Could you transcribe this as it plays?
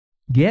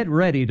Get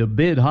ready to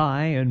bid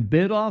high and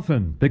bid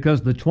often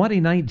because the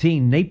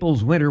 2019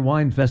 Naples Winter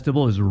Wine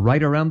Festival is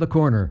right around the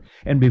corner.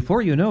 And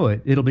before you know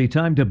it, it'll be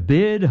time to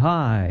bid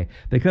high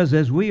because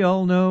as we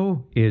all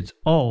know, it's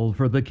all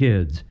for the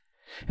kids.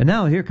 And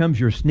now here comes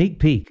your sneak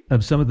peek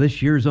of some of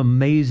this year's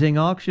amazing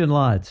auction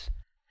lots.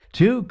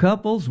 Two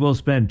couples will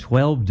spend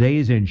 12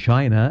 days in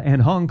China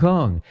and Hong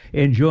Kong,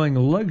 enjoying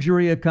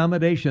luxury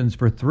accommodations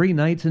for 3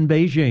 nights in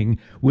Beijing,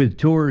 with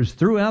tours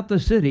throughout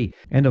the city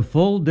and a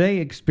full-day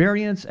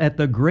experience at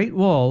the Great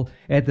Wall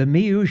at the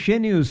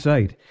Mutianyu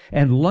site,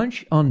 and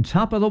lunch on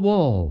top of the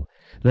wall.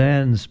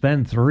 Then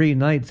spend 3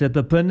 nights at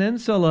the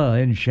Peninsula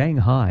in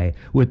Shanghai,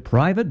 with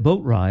private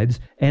boat rides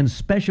and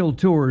special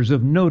tours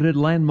of noted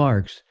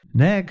landmarks.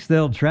 Next,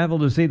 they'll travel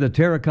to see the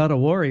terracotta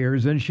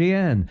warriors in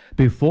Xi'an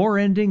before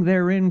ending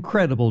their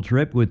incredible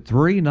trip with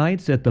 3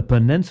 nights at the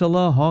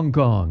Peninsula Hong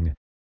Kong.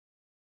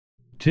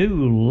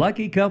 2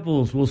 lucky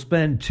couples will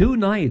spend 2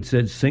 nights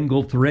at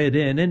SingleThread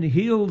Inn in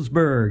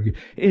Healdsburg,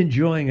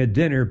 enjoying a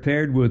dinner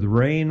paired with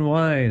RAEN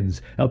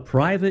wines, a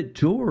private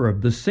tour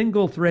of the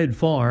SingleThread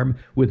Farm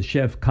with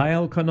Chef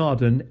Carlo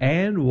Mondavi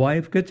and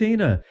wife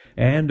Katina,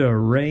 and a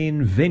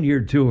RAEN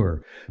vineyard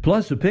tour,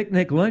 plus a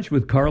picnic lunch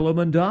with Carlo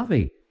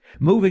Mondavi.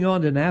 Moving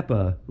on to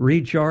Napa,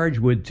 recharge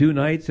with 2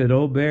 nights at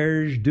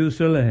Auberge du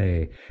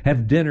Soleil,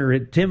 have dinner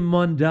at Tim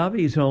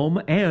Mondavi's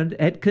home and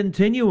at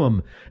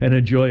Continuum, and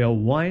enjoy a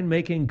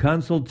winemaking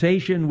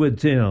consultation with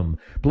Tim,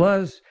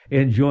 plus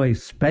enjoy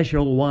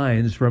special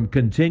wines from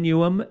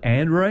Continuum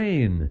and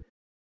RAEN.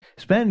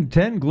 Spend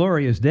 10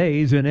 glorious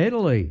days in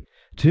Italy.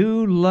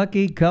 2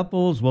 lucky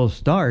couples will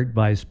start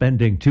by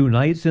spending 2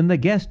 nights in the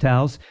guest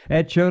house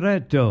at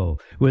Cerreto,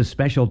 with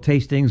special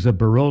tastings of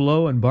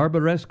Barolo and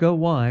Barbaresco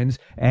wines,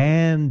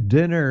 and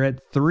dinner at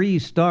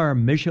 3-star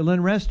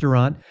Michelin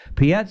restaurant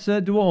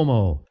Piazza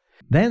Duomo.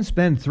 Then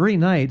spend 3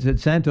 nights at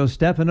Santo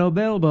Stefano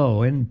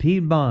Belbo in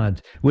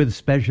Piedmont, with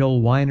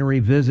special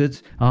winery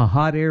visits, a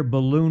hot air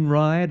balloon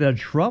ride, a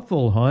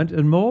truffle hunt,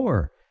 and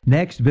more.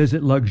 Next,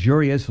 visit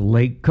luxurious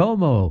Lake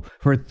Como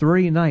for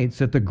 3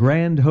 nights at the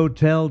Grand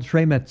Hotel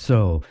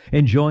Tremezzo,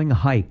 enjoying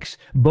hikes,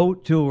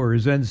 boat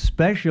tours, and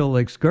special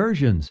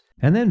excursions.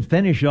 And then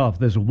finish off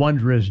this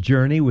wondrous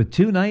journey with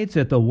 2 nights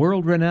at the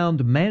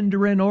world-renowned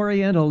Mandarin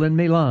Oriental in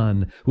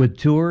Milan, with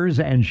tours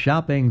and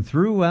shopping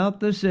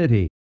throughout the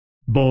city.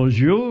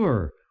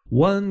 Bonjour!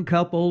 1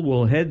 couple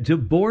will head to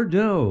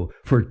Bordeaux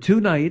for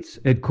 2 nights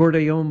at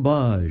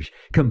Auberge,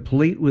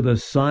 complete with a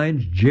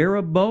signed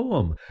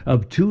Jeroboam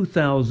of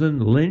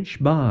 2000 Lynch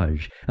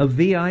Bage, a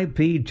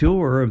VIP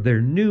tour of their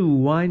new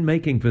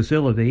winemaking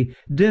facility,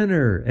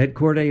 dinner at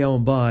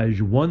Auberge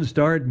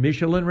 1-starred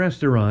Michelin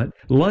restaurant,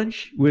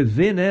 lunch with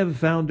Villeneuve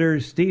founder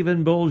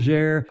Stephen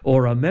Bolger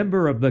or a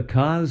member of the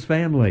Caz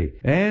family,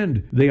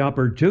 and the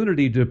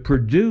opportunity to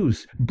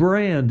produce,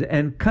 brand,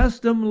 and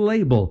custom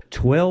label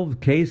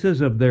 12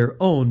 cases of their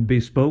own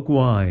bespoke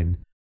wine.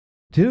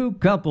 2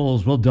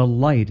 couples will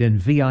delight in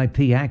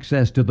VIP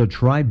access to the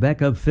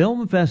Tribeca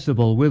Film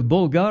Festival with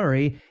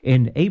Bulgari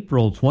in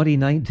April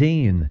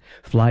 2019.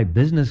 Fly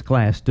business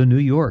class to New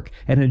York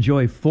and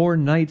enjoy 4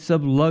 nights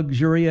of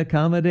luxury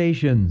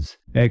accommodations.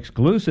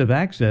 Exclusive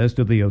access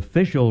to the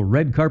official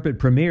red carpet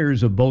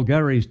premieres of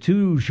Bulgari's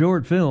 2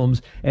 short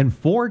films and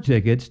 4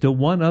 tickets to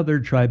 1 other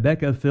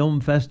Tribeca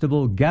Film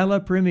Festival gala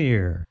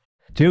premiere.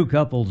 2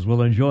 couples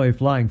will enjoy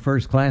flying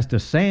first class to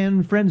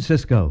San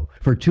Francisco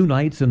for 2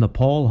 nights in the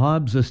Paul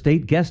Hobbs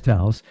Estate Guest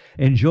House,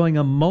 enjoying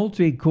a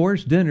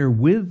multi-course dinner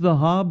with the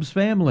Hobbs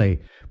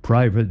family,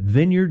 private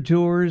vineyard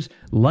tours,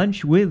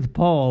 lunch with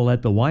Paul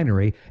at the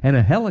winery, and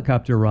a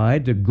helicopter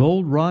ride to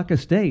Gold Rock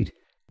Estate.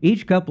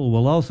 Each couple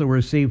will also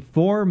receive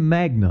 4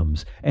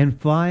 magnums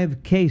and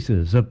 5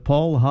 cases of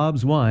Paul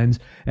Hobbs wines,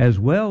 as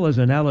well as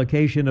an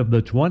allocation of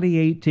the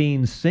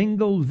 2018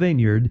 Single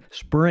Vineyard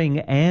Spring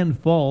and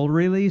Fall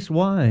Release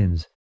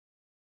wines.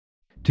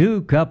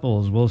 2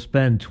 couples will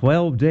spend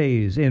 12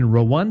 days in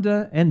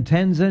Rwanda and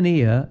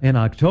Tanzania in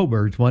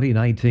October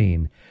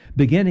 2019,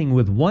 beginning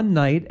with 1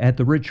 night at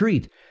the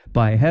Retreat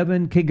by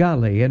Heaven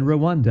Kigali in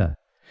Rwanda.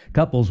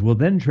 Couples will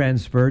then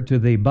transfer to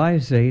the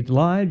Baisate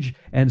Lodge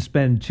and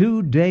spend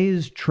 2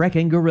 days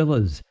trekking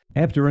gorillas.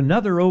 After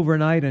another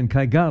overnight in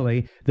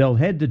Kigali, they'll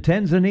head to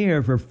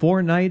Tanzania for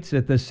 4 nights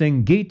at the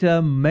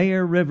Singita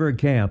Maya River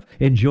Camp,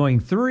 enjoying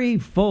 3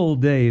 full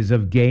days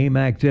of game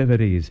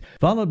activities,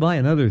 followed by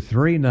another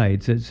 3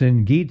 nights at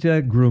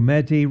Singita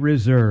Grumeti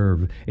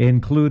Reserve,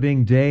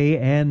 including day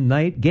and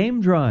night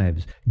game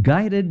drives,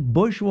 guided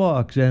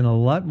bushwalks, and a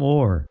lot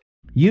more.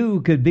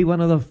 You could be one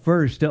of the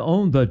first to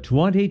own the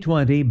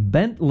 2020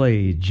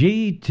 Bentley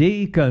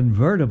GT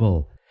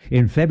convertible.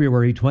 In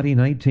February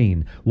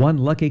 2019, 1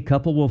 lucky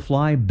couple will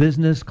fly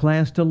business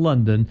class to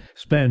London,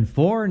 spend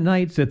 4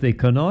 nights at the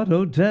Connaught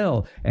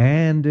Hotel,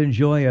 and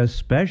enjoy a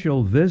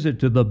special visit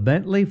to the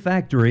Bentley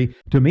factory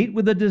to meet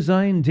with the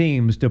design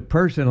teams to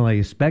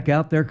personally spec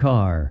out their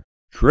car.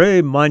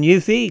 Très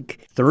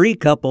magnifique! 3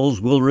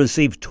 couples will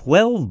receive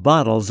 12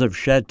 bottles of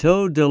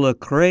Chateau de la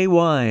Craie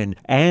wine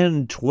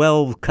and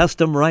 12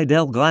 custom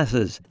Rydell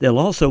glasses. They'll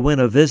also win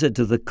a visit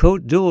to the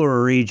Côte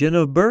d'Or region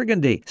of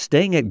Burgundy,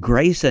 staying at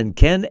Grace and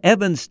Ken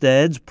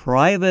Evanstead's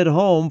private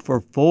home for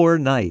 4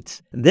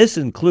 nights. This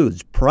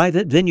includes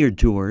private vineyard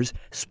tours,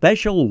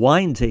 special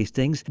wine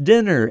tastings,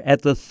 dinner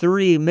at the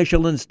 3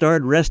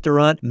 Michelin-starred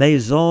restaurant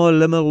Maison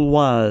Le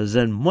Maloise,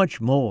 and much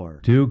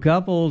more. 2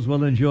 couples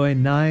will enjoy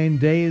 9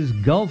 days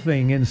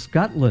golfing in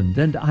Scotland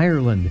and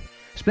Ireland.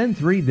 Spend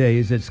 3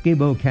 days at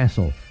Skibo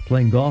Castle,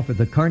 playing golf at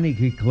the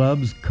Carnegie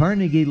Club's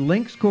Carnegie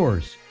Links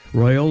course,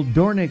 Royal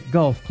Dornick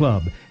Golf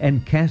Club,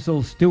 and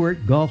Castle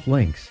Stewart Golf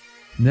Links.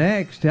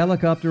 Next,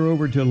 helicopter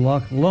over to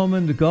Loch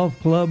Lomond Golf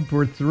Club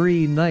for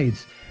 3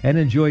 nights and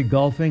enjoy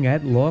golfing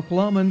at Loch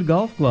Lomond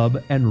Golf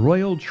Club and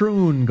Royal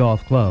Troon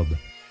Golf Club.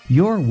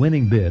 Your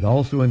winning bid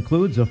also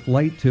includes a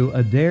flight to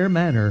Adair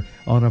Manor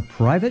on a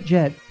private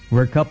jet,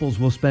 where couples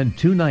will spend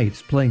 2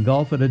 nights playing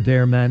golf at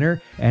Adair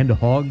Manor and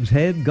Hogs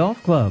Head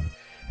Golf Club.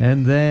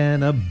 And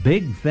then a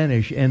big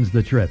finish ends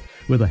the trip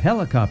with a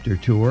helicopter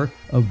tour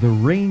of the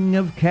Ring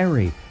of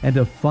Kerry and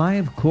a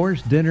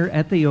 5-course dinner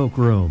at the Oak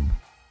Room.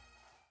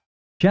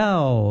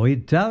 Ciao,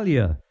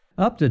 Italia!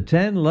 Up to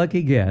 10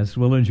 lucky guests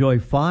will enjoy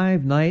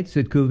 5 nights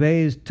at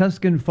Cuvées'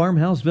 Tuscan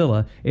farmhouse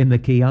villa in the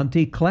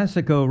Chianti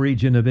Classico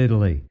region of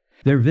Italy.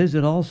 Their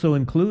visit also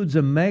includes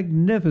a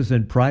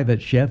magnificent private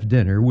chef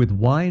dinner with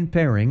wine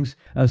pairings,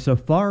 a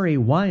safari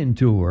wine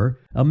tour,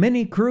 a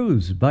mini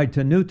cruise by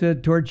Tenuta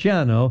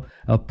Torciano,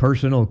 a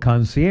personal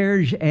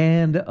concierge,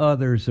 and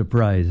other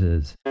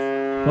surprises.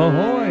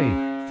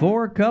 Ahoy!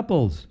 4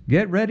 couples,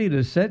 get ready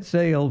to set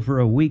sail for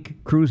a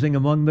week cruising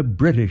among the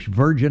British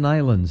Virgin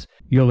Islands.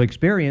 You'll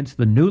experience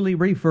the newly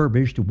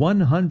refurbished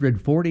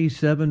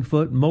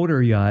 147-foot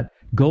motor yacht,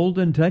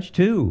 Golden Touch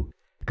 2.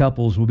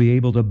 Couples will be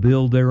able to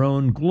build their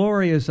own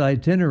glorious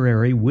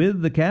itinerary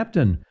with the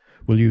captain.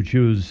 Will you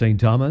choose St.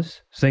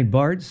 Thomas, St.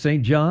 Bart's,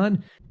 St.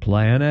 John?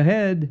 Plan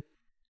ahead.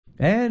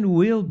 And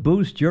we'll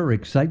boost your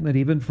excitement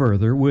even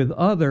further with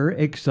other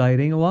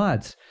exciting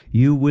lots.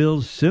 You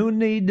will soon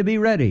need to be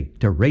ready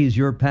to raise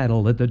your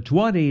paddle at the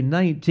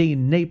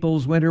 2019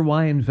 Naples Winter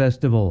Wine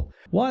Festival.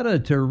 What a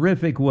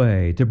terrific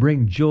way to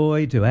bring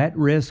joy to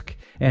at-risk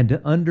and to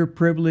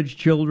underprivileged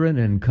children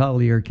in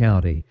Collier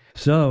County.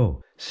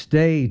 So,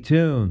 stay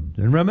tuned,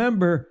 and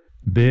remember,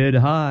 bid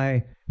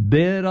high,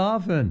 bid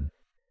often.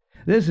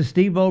 This is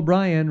Steve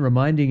O'Brien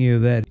reminding you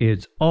that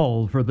it's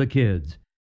all for the kids.